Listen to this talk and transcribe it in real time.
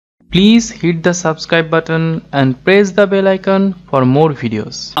Please hit the subscribe button and press the bell icon for more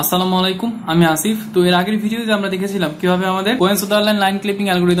videos. আসসালামু আলাইকুম, আমি আসিফ। তো এর আগের ভিডিওতে আমরা দেখেছিলাম কিভাবে আমাদের কোহেন সাদারল্যান্ড লাইন ক্লিপিং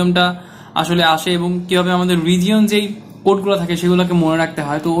অ্যালগরিদমটা আসলে আসে এবং কিভাবে আমাদের রিজিয়ন যেই কোডগুলো থাকে সেগুলোকে মনে রাখতে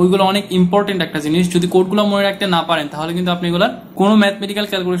হয়। তো ওইগুলো অনেক ইম্পর্টেন্ট একটা জিনিস। যদি কোডগুলো মনে রাখতে না পারেন তাহলে কিন্তু আপনি এগুলোর কোনো ম্যাথমেটিক্যাল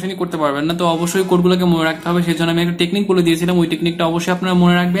ক্যালকুলেশনই করতে পারবেন না। তো অবশ্যই কোডগুলোকে মনে রাখতে হবে। সেই জন্য আমি একটা টেকনিক বলে দিয়েছিলাম, ওই টেকনিকটা অবশ্যই আপনারা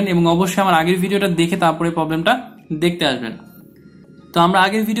মনে রাখবেন এবং অবশ্যই আমার আগের ভিডিওটা দেখে তারপরে প্রবলেমটা দেখতে আসবেন। তো আমরা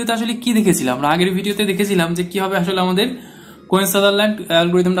আগের ভিডিওতে আসলে কি দেখেছিলাম? আমরা আগের ভিডিওতে দেখেছিলাম যে কিভাবে আসলে আমাদের কোহেন সাদারল্যান্ড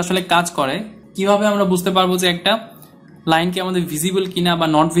অ্যালগরিদমটা আসলে কাজ করে, কিভাবে আমরা বুঝতে পারবো যে একটা লাইন কি আমাদের ভিজিবল কিনা বা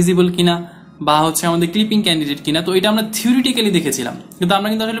নট ভিজিবল কিনা বা হচ্ছে আমাদের ক্লিপিং ক্যান্ডিডেট কিনা। তো এটা আমরা থিওরিটিক্যালি দেখেছিলাম, কিন্তু আমরা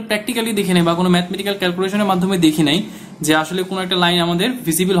কিন্তু আসলে প্র্যাকটিক্যালি দেখি নাই বা কোনো ম্যাথমেটিক্যাল ক্যালকুলেশনের মাধ্যমে দেখি নাই যে আসলে কোনো একটা লাইন আমাদের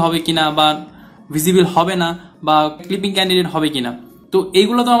ভিজিবল হবে কিনা বা ভিজিবল হবে না বা ক্লিপিং ক্যান্ডিডেট হবে কিনা। তো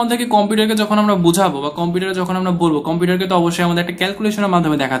এইগুলো তো আমাদেরকে কম্পিউটারকে যখন আমরা বুঝাবো বা কম্পিউটারে যখন আমরা বলবো, কম্পিউটারকে তো অবশ্যই আমাদের একটা ক্যালকুলেশনের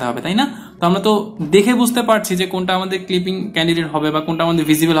মাধ্যমে দেখাতে হবে, তাই না? তো আমরা তো দেখে বুঝতে পারছি যে কোনটা আমাদের ক্লিপিং ক্যান্ডিডেট হবে বা কোনটা আমাদের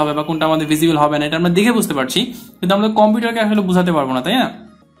ভিজিবল হবে বা কোনটা আমাদের ভিজিবল হবে না, এটা আমরা দেখে বুঝতে পারছি, কিন্তু আমরা কম্পিউটারকে আসলে বুঝাতে পারবো না, তাই না?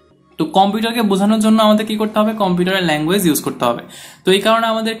 তো কম্পিউটারকে বোঝানোর জন্য আমাদের কি করতে হবে? কম্পিউটারের ল্যাঙ্গুয়েজ ইউজ করতে হবে। তো এই কারণে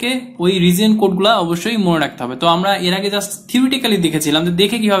আমাদেরকে ওই রিজিয়ন কোডগুলো অবশ্যই মনে রাখতে হবে। তো আমরা এর আগে জাস্ট থিওরিটিক্যালি দেখেছিলাম যে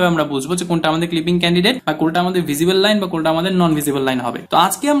দেখে কিভাবে আমরা বুঝবো যে কোনটা আমাদের ক্লিপিং ক্যান্ডিডেট বা কোনটা আমাদের ভিজিবল লাইন বা কোনটা আমাদের নন ভিজিবল লাইন হবে। তো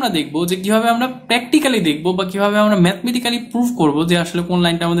আজকে আমরা দেখবো যে কিভাবে আমরা প্র্যাকটিক্যালি দেখবো বা কিভাবে আমরা ম্যাথমেটিক্যালি প্রুফ করবো যে আসলে কোন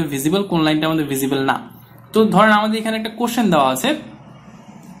লাইনটা আমাদের ভিজিবল, কোন লাইনটা আমাদের ভিজিবল না। তো ধরেন আমাদের এখানে একটা কোশ্চেন দেওয়া আছে।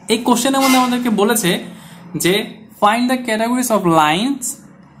 এই কোশ্চেনের মধ্যে আমাদেরকে বলেছে যে find the categories of lines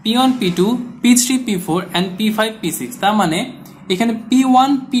P1, P2, P3, P4 and P5, P6। তার মানে এখানে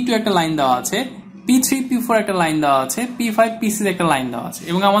P1, P2 একটা লাইন দেওয়া আছে, P3, P4 একটা লাইন দেওয়া আছে, P5, P6 একটা লাইন দেওয়া আছে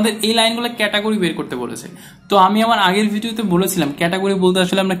এবং আমাদের এই লাইনগুলো ক্যাটাগরি বের করতে বলেছে। তো আমি আমার আগের ভিডিওতে বলেছিলাম ক্যাটাগরি বলতে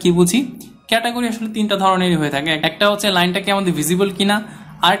আসলে আমরা কি বুঝি। ক্যাটাগরি আসলে তিনটা ধরনেরই হয়ে থাকে। একটা হচ্ছে লাইনটা কি আমাদের ভিজিবল কিনা,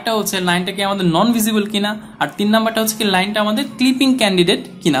 আরেকটা হচ্ছে লাইনটা কি আমাদের নন ভিজিবল কিনা, আর 3 নাম্বারটা হচ্ছে কি লাইনটা আমাদের ক্লিপিং ক্যান্ডিডেট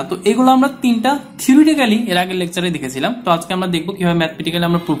কিনা। তো এগুলো আমরা তিনটা থিওরিটিক্যালি এর আগের লেকচারে দেখেছিলাম। তো আজকে আমরা দেখবো কিভাবে ম্যাথমেটিক্যালি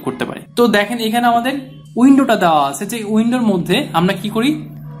আমরা প্রুভ করতে পারি। তো দেখেন এখানে আমাদের উইন্ডোটা দেওয়া আছে, যে উইন্ডোর মধ্যে আমরা কি করি,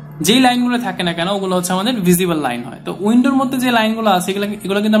 যেই লাইনগুলো থাকে না কেন ওগুলো হচ্ছে আমাদের ভিজিবল লাইন হয়। তো উইন্ডোর মধ্যে যে লাইনগুলো আছে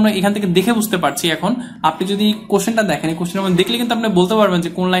এগুলো কিন্তু আমরা এখান থেকে দেখে বুঝতে পারছি। এখন আপনি যদি কোশ্চেনটা দেখেন, এই কোশ্চেনের মধ্যে দেখলে কিন্তু আপনি বলতে পারবেন যে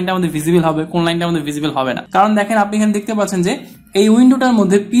কোন লাইনটা আমাদের ভিজিবল হবে, কোন লাইনটা আমাদের ভিজিবল হবে না। কারণ দেখেন আপনি এখানে দেখতে পাচ্ছেন যে এই উইন্ডোটার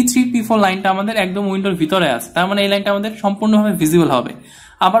মধ্যে P3, P4 লাইনটা আমাদের একদম উইন্ডোর ভিতরে আছে, তার মানে এই লাইনটা আমাদের সম্পূর্ণভাবে ভিজিবল হবে।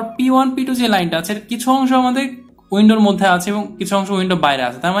 আবার P1, P2 যে লাইনটা আছে কিছু অংশ আমাদের উইন্ডোর মধ্যে আছে এবং কিছু অংশ উইন্ডোর বাইরে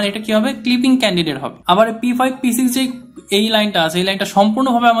আছে, তার মানে এটা কি হবে? ক্লিপিং ক্যান্ডিডেট হবে। আবার P5, P6 যে এই লাইনটা আছে এই লাইনটা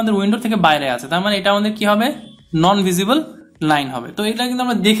সম্পূর্ণভাবে আমাদের উইন্ডোর থেকে বাইরে আছে, তার মানে এটা আমাদের কি হবে? নন ভিজিবল লাইন হবে। তো এটা কিন্তু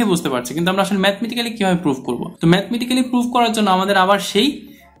আমরা দেখে বুঝতে পারছি, কিন্তু আমরা আসলে ম্যাথমেটিক্যালি কিভাবে প্রুফ করব? তো ম্যাথমেটিক্যালি প্রুফ করার জন্য আমাদের আবার সেই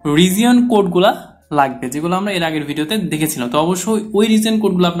রিজিয়ন কোডগুলা লাগবে যেগুলো আমরা এর আগের ভিডিওতে দেখেছিলাম। তো অবশ্যই ওই রিজিয়ন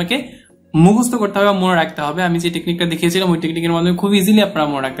কোডগুলো আপনাকে মুখস্থ করতে হবে, মনে রাখতে হবে। আমি যে টেকনিকটা দেখিয়েছিলাম ওই টেকনিকের মাধ্যমে খুব ইজিলি আপনারা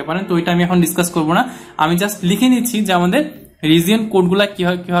মনে রাখতে পারেন। তো ওইটা আমি এখন ডিসকাস করবো না, আমি জাস্ট লিখে নিচ্ছি যে আমাদের রিজিয়ন কোডগুলা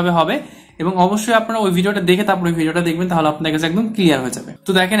কিভাবে হবে এবং অবশ্যই আপনারা ওই ভিডিওটা দেখে তারপর ওই ভিডিওটা দেখবেন, তাহলে আপনার কাছে একদম ক্লিয়ার হয়ে যাবে।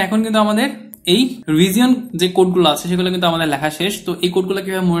 তো দেখেন এখন কিন্তু আমাদের এই রিজিয়ন যে কোডগুলো আছে সেগুলো কিন্তু আমাদের লেখা শেষ। তো এই কোডগুলো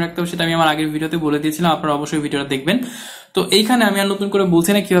কিভাবে মনে রাখতে হবে সেটা আমি আমার আগের ভিডিওতে বলে দিয়েছিলাম, আপনারা অবশ্যই ভিডিওটা দেখবেন। তো এইখানে আমি আর নতুন করে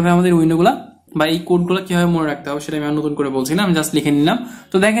বলছি না কিভাবে আমাদের উইন্ডোগুলা বা এই কোডগুলো কিভাবে মনে রাখতে হবে সেটা আমি আর নতুন করে বলছি না, আমি জাস্ট লিখে নিলাম।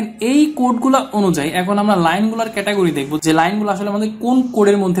 তো দেখেন এই কোডগুলো অনুযায়ী এখন আমরা লাইনগুলোর ক্যাটাগরি দেখবো যে লাইনগুলো আসলে আমাদের কোন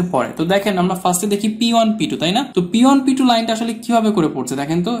কোডের মধ্যে পড়ে। তো দেখেন আমরা ফার্স্টে দেখি P1, P2, তাই না? তো P1, P2 লাইনটা আসলে কিভাবে করে পড়ছে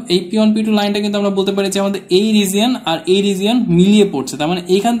দেখেন। তো এই P1, P2 লাইনটা কিন্তু আমরা বলতে পারি যে আমাদের এই রিজিয়ন আর এই রিজিয়ন মিলিয়ে পড়ছে, তার মানে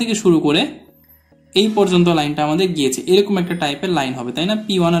এইখান থেকে শুরু করে এই পর্যন্ত লাইনটা আমাদের গিয়েছে, এরকম একটা টাইপের লাইন হবে, তাই না?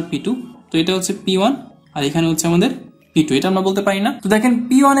 P1 আর P2। তো এটা হচ্ছে P1 আর এখানে হচ্ছে আমাদের P2, এটা আমরা বলতে পারি না? তো দেখেন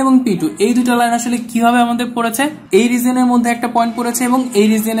P1 এবং P2 এই দুটো লাইন আসলে কিভাবে আমাদের পড়েছে, এই রিজিয়নের মধ্যে একটা পয়েন্ট পড়েছে এবং এই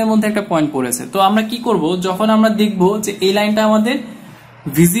রিজিয়নের মধ্যে একটা পয়েন্ট পড়েছে। তো আমরা কি করব, যখন আমরা দেখবো যে এই লাইনটা আমাদের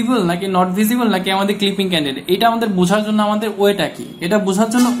ভিজিবল নাকি নট ভিজিবল নাকি আমাদের ক্লিপিং ক্যান্ডিডেট, এটা আমাদের বোঝার জন্য আমাদের ওয়েটা কি, এটা বোঝার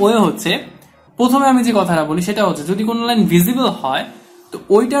জন্য ওয়ে হচ্ছে প্রথমে আমি যে কথাটা বলি সেটা হচ্ছে যদি কোনো লাইন ভিজিবল হয় তো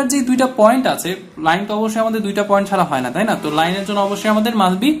ওইটার যে দুইটা পয়েন্ট আছে, লাইন তো অবশ্যই আমাদের দুইটা পয়েন্ট ছাড়া হয় না, তাই না? তো লাইনের জন্য অবশ্যই আমাদের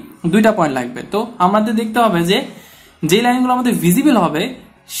মাস্ট বি দুইটা পয়েন্ট লাগবে। তো আমাদের দেখতে হবে যে লাইনগুলো আমাদের ভিজিবল হবে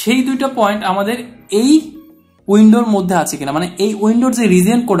সেই দুইটা পয়েন্ট আমাদের এই উইন্ডোর মধ্যে আছে কিনা, মানে এই উইন্ডোর যে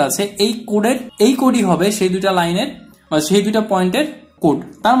রিজিয়ন কোড আছে এই কোডই হবে সেই দুইটা লাইনের বা সেই দুইটা পয়েন্টের কোড।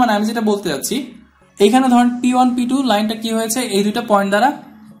 তার মানে আমি যেটা বলতে যাচ্ছি, এইখানে ধরেন P1, P2 লাইনটা কি হয়েছে, এই দুইটা পয়েন্ট দ্বারা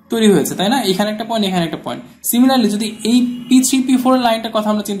তৈরি হয়েছে, তাই না? এখানে একটা পয়েন্ট, এখানে একটা পয়েন্ট। সিমিলারলি যদি এই P3, P4 এর লাইনটার কথা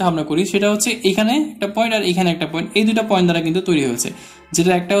আমরা চিন্তা ভাবনা করি, সেটা হচ্ছে এখানে একটা পয়েন্ট আর এখানে একটা পয়েন্ট, এই দুইটা পয়েন্ট দ্বারা কিন্তু তৈরি হয়েছে,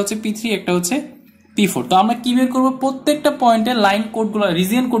 যেটা একটা হচ্ছে P3 একটা হচ্ছে P4। তো আমরা কি বের করব, প্রত্যেকটা পয়েন্টের লাইন কোডগুলো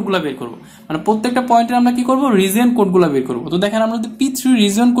রিজিয়ন কোডগুলো বের করব, মানে প্রত্যেকটা পয়েন্টের আমরা কি করব রিজিয়ন কোডগুলো বের করব। তো দেখেন আমরা যদি P3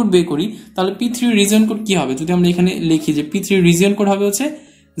 রিজিয়ন কোড বের করি তাহলে P3 রিজিয়ন কোড কি হবে, যদি আমরা এখানে লিখি যে P3 রিজিয়ন কোড হবে হচ্ছে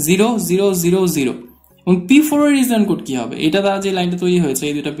 0000 এবং P4 এর রিজিয়ন কোড কি হবে, এটা দ্বারা যে লাইনটা তৈরি হয়েছে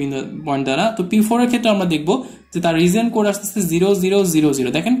এই দুটো পয়েন্ট দ্বারা। তো P4 এর ক্ষেত্রে আমরা দেখব যে তার রিজিয়ন কোড আসছে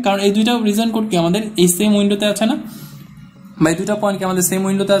 0000। দেখেন কারণ এই দুইটা রিজিয়ন কোড কি আমাদের এই সেম উইন্ডোতে আছে না, বা এই দুইটা পয়েন্ট কি আমাদের সেম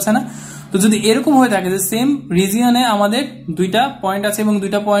উইন্ডোতে আছে না। তো যদি এরকম হয়ে থাকে যে সেম রিজিয়নে আমাদের দুইটা পয়েন্ট আছে এবং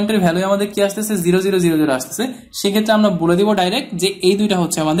দুইটা পয়েন্টের ভ্যালু আমাদের কি আসতেছে 0000 আসতেছে, সেক্ষেত্রে আমরা বলে দিব ডাইরেক্ট যে এই দুইটা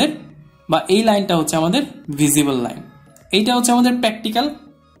হচ্ছে আমাদের, বা এই লাইনটা হচ্ছে আমাদের ভিজিবল লাইন। এইটা হচ্ছে আমাদের প্র্যাকটিক্যাল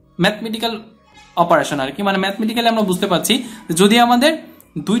ম্যাথমেটিক্যাল অপারেশন আর কি, মানে ম্যাথমেটিক্যালি আমরা বুঝতে পারছি যদি আমাদের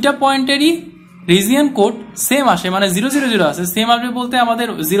দুইটা পয়েন্টেরই রিজিয়ন কোড সেম আসে, মানে 000 আসে, সেম আসবে বলতে আমাদের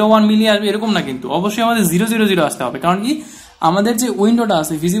 01 মিলিয়ে আসবে এরকম না, কিন্তু অবশ্যই আমাদের 000 আসতে হবে। কারণ কি আমাদের যে উইন্ডোটা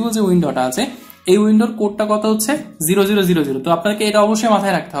আছে, ভিজিবল যে উইন্ডোটা আছে, এই উইন্ডোর কোডটা কত হচ্ছে 0000। তো আপনাকে এটা অবশ্যই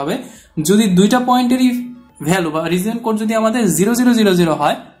মাথায় রাখতে হবে, যদি দুইটা পয়েন্টেরই ভ্যালু বা রিজিয়ন কোড যদি আমাদের 0000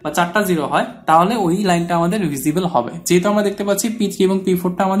 হয় বা 4টা 0 হয়, তাহলে ওই লাইনটা আমাদের ভিজিবল হবে। যেহেতু আমরা দেখতে পাচ্ছি P3 এবং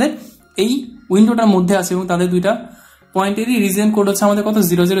P4টা আমাদের এই উইন্ডোটার মধ্যে আছে এবং তাদের দুইটা পয়েন্টেরই রিজিয়ন কোড হচ্ছে আমাদের কত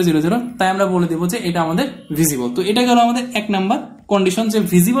 0000, তাই আমরা বলে দেবো যে এটা আমাদের ভিজিবল। তো এটা গেল আমাদের এক নাম্বার কন্ডিশন, যে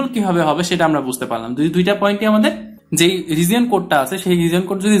ভিজিবল কিভাবে হবে সেটা আমরা বুঝতে পারলাম। যদি দুইটা পয়েন্টে আমাদের যে রিজিয়ন কোডটা আছে সেই রিজিয়ন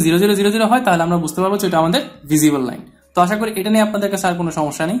কোড যদি 0000 হয় তাহলে আমরা বুঝতে পারবো যে এটা আমাদের ভিজিবল লাইন। তো আশা করি এটা নিয়ে আপনাদের কাছে আর কোনো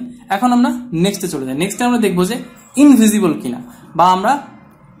সমস্যা নেই। এখন আমরা নেক্সটে চলে যাই। নেক্সটে আমরা দেখবো যে ইনভিজিবল কিনা, বা আমরা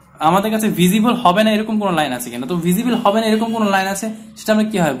আমাদের কাছে ভিজিবল হবে না এরকম কোনো লাইন আছে কিনা। তো ভিজিবল হবে না এরকম কোনো লাইন আছে সেটা আমরা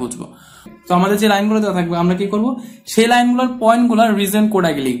কিভাবে বুঝবো। তো আমাদের যে লাইনগুলো দেওয়া থাকবে আমরা কি করব, সেই লাইনগুলোর পয়েন্টগুলোর রিজিয়ন কোড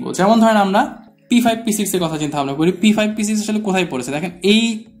আগে লিখবো। যেমন ধরেন আমরা P5 P6 এর কথা চিন্তা ভাবনা করি। P5 P6 আসলে কোথায় পড়েছে, দেখেন এই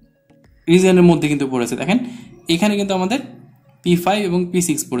রিজিয়নের মধ্যে কিন্তু পড়েছে। দেখেন এখানে কিন্তু আমাদের P5 এবং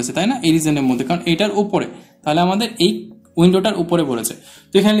P6 পড়েছে, তাই না, এই রিজিয়নের মধ্যে, কারণ এটার উপরে, তাহলে আমাদের এই উইন্ডোটার উপরে পড়েছে।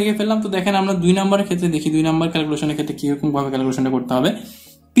 তো এখানে লিখে ফেললাম। তো দেখেন আমরা 2 নম্বরের ক্ষেত্রে দেখি, 2 নম্বর ক্যালকুলেশনের ক্ষেত্রে কিরকম ভাবে ক্যালকুলেশনটা করতে হবে।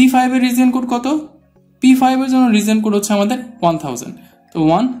 P5 এর রিজিয়ন কোড কত, P5 এর জন্য রিজিয়ন কোড হচ্ছে আমাদের 1000, তো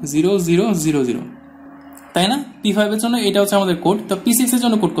 10000, তাই না। P5 এর জন্য এটা হচ্ছে আমাদের কোড। তো P6 এর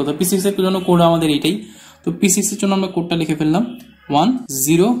জন্য কোড কত, P6 এর জন্য কোড আমাদের এইটাই। তো P6 এর জন্য আমরা কোডটা লিখে ফেললাম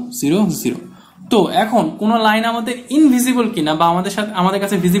 1000। তো এখন কোন লাইন আমাদের ইনভিজিবল কিনা বা আমাদের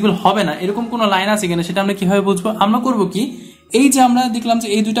কাছে ভিজিবল হবে না এরকম কোন লাইন আছে কিনা সেটা আমরা কিভাবে বুঝবো। আমরা করব কি, এই যে আমরা দেখলাম যে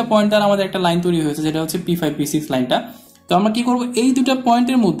এই দুইটা পয়েন্ট দ্বারা আমাদের একটা লাইন তৈরি হয়েছে যেটা হচ্ছে P5 P6 লাইনটা। তো আমরা কি করব, এই দুটো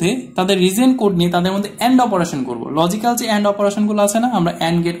পয়েন্টের মধ্যে তাদের রিজিয়ন কোড নিয়ে তাদের মধ্যে এন্ড অপারেশন করব। লজিক্যাল যে এন্ড অপারেশন গুলো আছে না, আমরা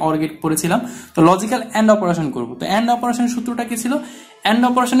এন্ড গেট অর গেট পড়েছিলাম, তো লজিক্যাল এন্ড অপারেশন করব। তো এন্ড অপারেশনের সূত্রটা কি ছিল, এন্ড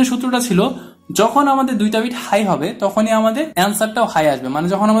অপারেশনের সূত্রটা ছিল যখন আমাদের দুইটা বিট হাই হবে তখনই আমাদের অ্যান্সারটাও হাই আসবে, মানে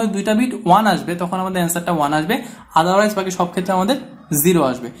যখন আমাদের দুইটা বিট 1 আসবে তখন আমাদের অ্যান্সারটা 1 আসবে, আদারওয়াইজ বাকি সব ক্ষেত্রে আমাদের 0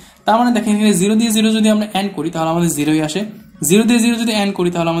 আসবে। তার মানে দেখেন এখানে 0 দিয়ে 0 যদি আমরা এন্ড করি তাহলে আমাদের 0ই আসে, 0 দিয়ে 0 যদি এন্ড করি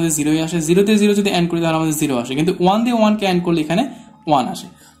তাহলে আমাদের 0ই আসে, 0 দিয়ে 0 যদি এন্ড করি তাহলে আমাদের 0 আসে, কিন্তু 1 দিয়ে 1 কে এন্ড করলে এখানে 1 আসে।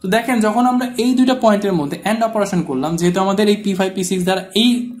 তো দেখেন যখন আমরা এই দুইটা পয়েন্টের মধ্যে এন্ড অপারেশন করলাম, যেহেতু আমাদের এই P5 P6 দ্বারা এই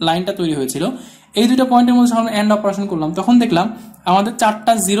লাইনটা তৈরি হয়েছিল, এই দুইটা পয়েন্টের মধ্যে যখন এন্ড অপারেশন করলাম তখন দেখলাম আমাদের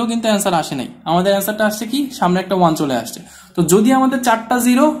 4টা 0 কিন্তু অ্যান্সার আসে নাই, আমাদের অ্যান্সারটা আসছে কি, সামনে একটা 1 চলে আসছে। তো যদি আমাদের 4টা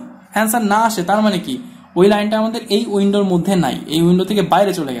 0 অ্যান্সার না আসে তার মানে কি ওই লাইনটা আমাদের এই উইন্ডোর মধ্যে নাই, এই উইন্ডো থেকে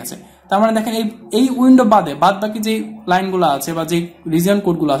বাইরে চলে গেছে। তার মানে দেখেন এই উইন্ডো বাদ বাকি যে লাইনগুলো আছে বা যে রিজিয়ন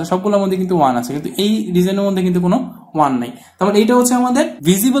কোডগুলো আছে সবগুলোর মধ্যে কিন্তু 1 আছে, কিন্তু এই রিজিয়নের মধ্যে কিন্তু কোনো 1 নাই। তারপর এইটা হচ্ছে আমাদের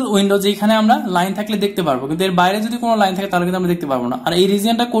ভিজিবল উইন্ডো, যেখানে আমরা লাইন থাকলে দেখতে পারবো, কিন্তু এর বাইরে যদি কোনো লাইন থাকে তাহলে কিন্তু আমরা দেখতে পারবো না। আর এই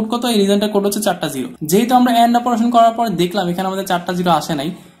রিজিয়নটা কোড কত, এই রিজিয়নটা কোড হচ্ছে 4টা 0। যেহেতু আমরা এন্ড অপারেশন করার পর দেখলাম এখানে আমাদের 4টা 0 আসে নাই,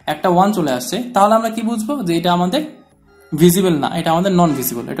 একটা 1 চলে আসছে, তাহলে আমরা কি বুঝবো যে এটা আমাদের ভিজিবল না, এটা আমাদের নন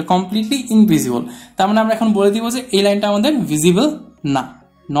ভিজিবল, এটা কমপ্লিটলি ইনভিজিবল। তার মানে আমরা এখন বলে দিব যে এই লাইনটা আমাদের ভিজিবল না,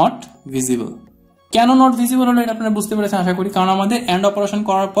 নট ভিজিবল। কেন নট ভিজিবল হলো এটা আপনারা বুঝতে পেরেছেন আশা করি, কারণ আমাদের এন্ড অপারেশন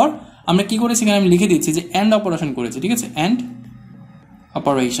করার পর আমরা কি করেছি, এখানে আমি লিখে দিচ্ছি যে এন্ড অপারেশন করেছি, ঠিক আছে, এন্ড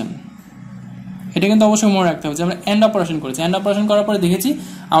অপারেশন। এটা কিন্তু অবশ্যই মনে রাখতে হবে যে আমরা এন্ড অপারেশন করেছি। এন্ড অপারেশন করার পরে দেখেছি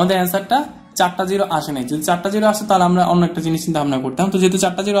আমাদের অ্যান্সারটা 4টা 0 আসে নাই। যদি 4টা 0 আসে তাহলে আমরা অন্য একটা জিনিস চিন্তা ভাবনা করতাম। তো যেহেতু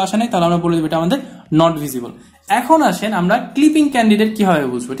 4টা 0 আসে নাই তাহলে আমরা বলে দেব এটা আমাদের নট ভিজিবল। এখন আসেন আমরা ক্লিপিং ক্যান্ডিডেট কিভাবে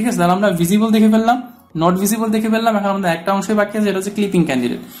বুঝবো, ঠিক আছে। তাহলে আমরা ভিজিবল দেখে ফেললাম, নট ভিজিবল দেখে ফেললাম, এখন আমাদের একটা অংশই বাকি আছে, যেটা হচ্ছে ক্লিপিং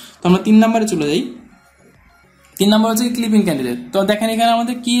ক্যান্ডিডেট। তো আমরা 3 নম্বরে চলে যাই। 3 নম্বর হচ্ছে ক্লিপিং ক্যান্ডিডেট। তো দেখেন এখানে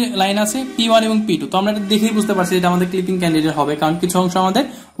আমাদের কি লাইন আছে, P1 এবং P2। তো আমরা এটা দেখেই বুঝতে পারছি এটা আমাদের ক্লিপিং ক্যান্ডিডেট হবে, কারণ কিছু অংশ আমাদের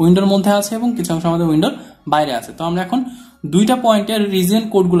উইন্ডোর মধ্যে আছে এবং কিছু অংশ আমাদের উইন্ডোর বাইরে আছে। তো আমরা এখন দুইটা পয়েন্টের রিজিয়ন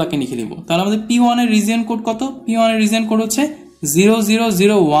কোডগুলোকে লিখে দিব। তাহলে আমাদের P1 এর রিজিয়ন কোড কত, P1 এর রিজিয়ন কোড হচ্ছে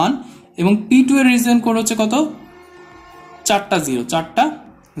 0001 এবং P2 এর রিজিয়ন কোড হচ্ছে কত, 4টা 0, 4টা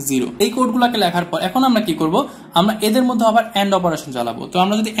 0। এই কোডগুলোকে লেখার পর এখন আমরা কি করব, আমরা এদের মধ্যে আবার এন্ড অপারেশন চালাবো। তো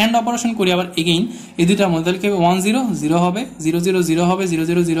আমরা যদি এন্ড অপারেশন করি আবার এগেইন এই দুইটার মধ্যে, তাহলে কি হবে 1 0 0 হবে, 0 0 0 হবে, 0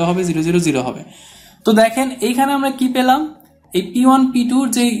 0 0 হবে, 0 0 0 হবে। তো দেখেন এইখানে আমরা কি পেলাম, এই P1 P2 এর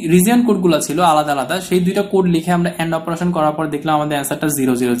যে রিজিয়ন কোডগুলো ছিল আলাদা আলাদা, সেই দুইটা কোড লিখে আমরা এন্ড অপারেশন করার পর দেখলাম আমাদের অ্যান্সারটা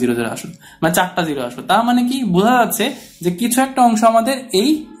 0 0 0 0 আসলো, মানে 4টা 0 আসলো। তার মানে কি বোঝা যাচ্ছে যে কিছু একটা অংশ আমাদের এই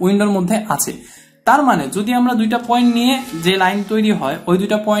উইন্ডোর মধ্যে আছে। তার মানে যদি আমরা দুইটা পয়েন্ট নিয়ে যে লাইন তৈরি হয় ওই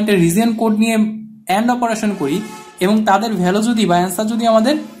দুইটা পয়েন্টের রিজিয়ন কোড নিয়ে এন্ড অপারেশন করি এবং তাদের ভ্যালু যদি বা অ্যান্সার যদি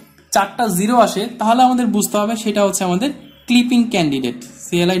আমাদের 4টা 0 আসে, তাহলে আমাদের বুঝতে হবে সেটা হচ্ছে আমাদের clipping candidate,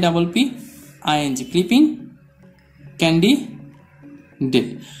 CLIPPING, clipping candidate.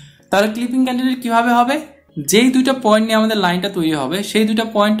 তাহলে ক্লিপিং ক্যান্ডিডেট কিভাবে হবে, যেই দুইটা পয়েন্ট নিয়ে আমাদের লাইনটা তৈরি হবে সেই দুইটা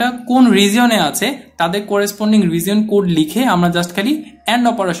পয়েন্টটা কোন রিজিয়নে আছে তাদের করেসপন্ডিং রিজিয়ন কোড লিখে আমরা জাস্ট খালি এন্ড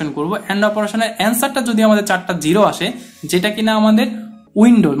অপারেশন করব। এন্ড অপারেশনের অ্যান্সারটা যদি আমাদের 4টা 0 আসে, যেটা কিনা আমাদের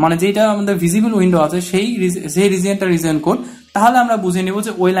উইন্ডো মানে যেটা আমাদের ভিজিবল উইন্ডো আছে সেই রিজিয়নটা রিজিয়ন কোড, তাহলে আমরা বুঝে নিব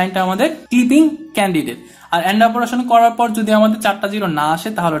যে ওই লাইনটা আমাদের clipping candidate. R and operation করার পর যদি আমাদের 4টা 0 না আসে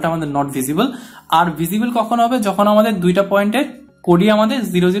তাহলে ওটা আমাদের নট ভিজিবল। আর ভিজিবল কখন হবে, যখন আমাদের দুইটা পয়েন্টের কোডই আমাদের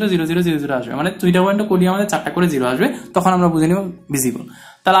 0 0 0 0 0 0 আসবে, মানে দুইটা পয়েন্টের কোডই আমাদের 4টা করে 0 আসবে, তখন আমরা বুঝে নিব ভিজিবল।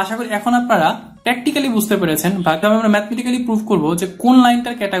 তাহলে আশা করি এখন আপনারা প্র্যাকটিক্যালি বুঝতে পেরেছেন বা আমরা ম্যাথমেটিক্যালি প্রুফ করবো যে কোন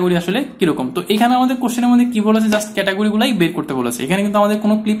লাইনটার ক্যাটাগরি আসলে কিরকম। তো এখানে আমাদের কোশ্চেনের মধ্যে কি বলেছে, জাস্ট ক্যাটাগরি গুলাই বের করতে বলেছে। এখানে কিন্তু আমাদের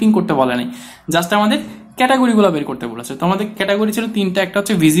কোনো ক্লিপিং করতে বলে নাই, জাস্ট আমাদের ক্যাটাগরি গুলো বের করতে বলেছে। তো আমাদের ক্যাটাগরি ছিল 3টা, একটা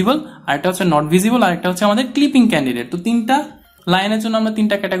হচ্ছে ভিজিবল, আর একটা হচ্ছে নট ভিজিবল, আর একটা হচ্ছে আমাদের ক্লিপিং ক্যান্ডিডেট। তো 3টা লাইনের জন্য আমরা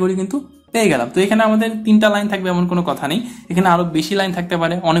 3টা ক্যাটাগরি কিন্তু পেয়ে গেলাম। তো এখানে আমাদের 3টা লাইন থাকবে এমন কোনো কথা নেই, এখানে আরো বেশি লাইন থাকতে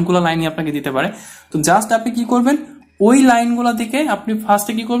পারে, অনেকগুলো লাইনই আপনাকে দিতে পারে। তো জাস্ট আপনি কি করবেন, ওই লাইনগুলো থেকে আপনি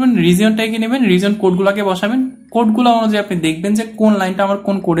ফার্স্টে কি করবেন, রিজিয়নটাকে নেবেন, রিজিয়ন কোডগুলোকে বসাবেন, কোডগুলো অনুযায়ী আপনি দেখবেন যে কোন লাইনটা আমার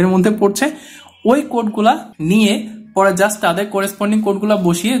কোন কোডের মধ্যে পড়ছে, ওই কোডগুলা নিয়ে পরে জাস্ট তাদের করেসপন্ডিং কোডগুলো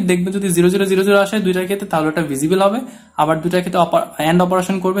বসিয়ে দেখবেন যদি 0 0 0 0 আসে দুইটার ক্ষেত্রে তাহলে ওটা ভিজিবল হবে। আবার দুইটার ক্ষেত্রে এন্ড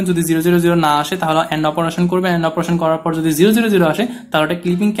অপারেশন করবেন, যদি 0 0 0 না আসে তাহলে এন্ড অপারেশন করবেন, এন্ড অপারেশন করার পর যদি 0 0 0 আসে তাহলে ওটা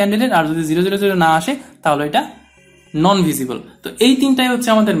ক্লিপিং ক্যান্ডিডেট, আর যদি 0 0 0 না আসে তাহলে এটা নন ভিজিবল। তো এই 3টাই হচ্ছে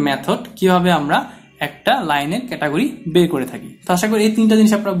আমাদের মেথড কিভাবে আমরা একটা লাইনের ক্যাটাগরি বের করে থাকি। তো আশা করি এই 3টা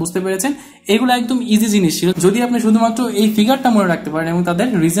জিনিস আপনারা বুঝতে পেরেছেন। এগুলো একদম ইজি জিনিস ছিল, যদি আপনি শুধুমাত্র এই ফিগারটা মনে রাখতে পারেন এবং তাদের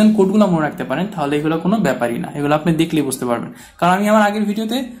রিজন কোডগুলো মনে রাখতে পারেন তাহলে এগুলো কোনো ব্যাপারই না, এগুলো আপনি দেখলেই বুঝতে পারবেন। কারণ আমি আমার আগের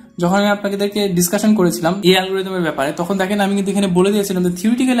ভিডিওতে যখন আমি আপনাদেরকে ডিসকাশন করেছিলাম এই অ্যালগরিদমের ব্যাপারে, তখন দেখেন আমি কিন্তু এখানে বলে দিয়েছিলাম যে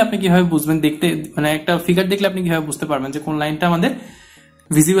থিওরিটিক্যালি আপনি কিভাবে বুঝবেন, দেখতে মানে একটা ফিগার দেখলে আপনি কিভাবে বুঝতে পারবেন যে কোন লাইনটা আমাদের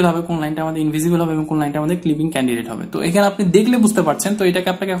ভিজিবল হবে, কোন লাইনটা আমাদের ইনভিজিবল হবে এবং কোন লাইনটা আমাদের ক্লিপিং ক্যান্ডিডেট হবে। তো এখানে আপনি দেখলে বুঝতে পারছেন। তো এটাকে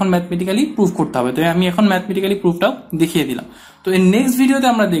আপনাকে এখন ম্যাথমেটিক্যালি প্রুফ করতে হবে। তো আমি এখন ম্যাথমেটিক্যালি প্রুফটাও দেখিয়ে দিলাম। তো এর নেক্সট ভিডিওতে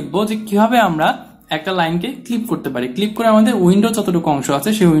আমরা দেখবো যে কিভাবে আমরা একটা লাইনকে ক্লিপ করতে পারি, ক্লিপ করে আমাদের উইন্ডো যতটুকু অংশ আছে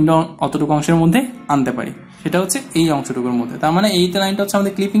সেই উইন্ডো অতটুকু অংশের মধ্যে আনতে পারি, সেটা হচ্ছে এই অংশটুকুর মধ্যে। তার মানে এই লাইনটা হচ্ছে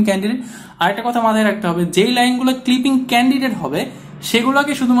আমাদের ক্লিপিং ক্যান্ডিডেট। আর একটা কথা মাথায় রাখতে হবে, যেই লাইনগুলো ক্লিপিং ক্যান্ডিডেট হবে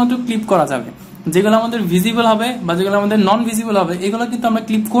সেগুলোকে শুধুমাত্র ক্লিপ করা যাবে, যেগুলো আমাদের ভিজিবল হবে বা যেগুলো আমাদের নন ভিজিবল হবে এগুলো কিন্তু আমরা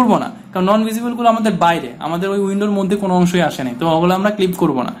ক্লিপ করব না, কারণ নন ভিজিবল গুলো আমাদের বাইরে, আমাদের ওই উইন্ডোর মধ্যে কোনো অংশই আসে নাই, তো ওগুলো আমরা ক্লিপ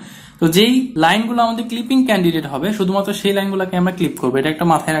করব না। তো যেই লাইনগুলো আমাদের ক্লিপিং ক্যান্ডিডেট হবে শুধুমাত্র সেই লাইনগুলোকে আমরা ক্লিপ করবো, এটা একটা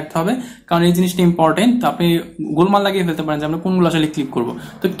মাথায় রাখতে হবে, কারণ এই জিনিসটা ইম্পর্টেন্ট। তো আপনি গোলমাল লাগিয়ে ফেলতে পারেন যে আমরা কোনগুলো আসলে ক্লিপ করবো।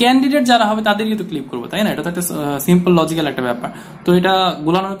 তো ক্যান্ডিডেট যারা হবে তাদেরকে তো ক্লিপ করবো, তাই না? এটা তো একটা সিম্পল লজিক্যাল একটা ব্যাপার। তো এটা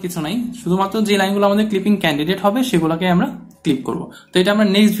গোলানোর কিছু নাই, শুধুমাত্র যে লাইনগুলো আমাদের ক্লিপিং ক্যান্ডিডেট হবে সেগুলোকে আমরা ক্লিপ করবো। তো এটা আমরা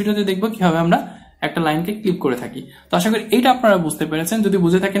নেক্সট ভিডিওতে দেখবো কিভাবে আমরা একটা লাইনকে ক্লিপ করে থাকি। তো আশা করি এটা আপনারা বুঝতে পেরেছেন। যদি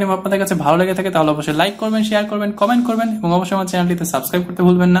বুঝে থাকেন এবং আপনাদের কাছে ভালো লেগে থাকে তাহলে অবশ্যই লাইক করবেন, শেয়ার করবেন, কমেন্ট করবেন এবং অবশ্যই আমার চ্যানেলটিতে সাবস্ক্রাইব করতে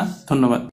ভুলবেন না। ধন্যবাদ।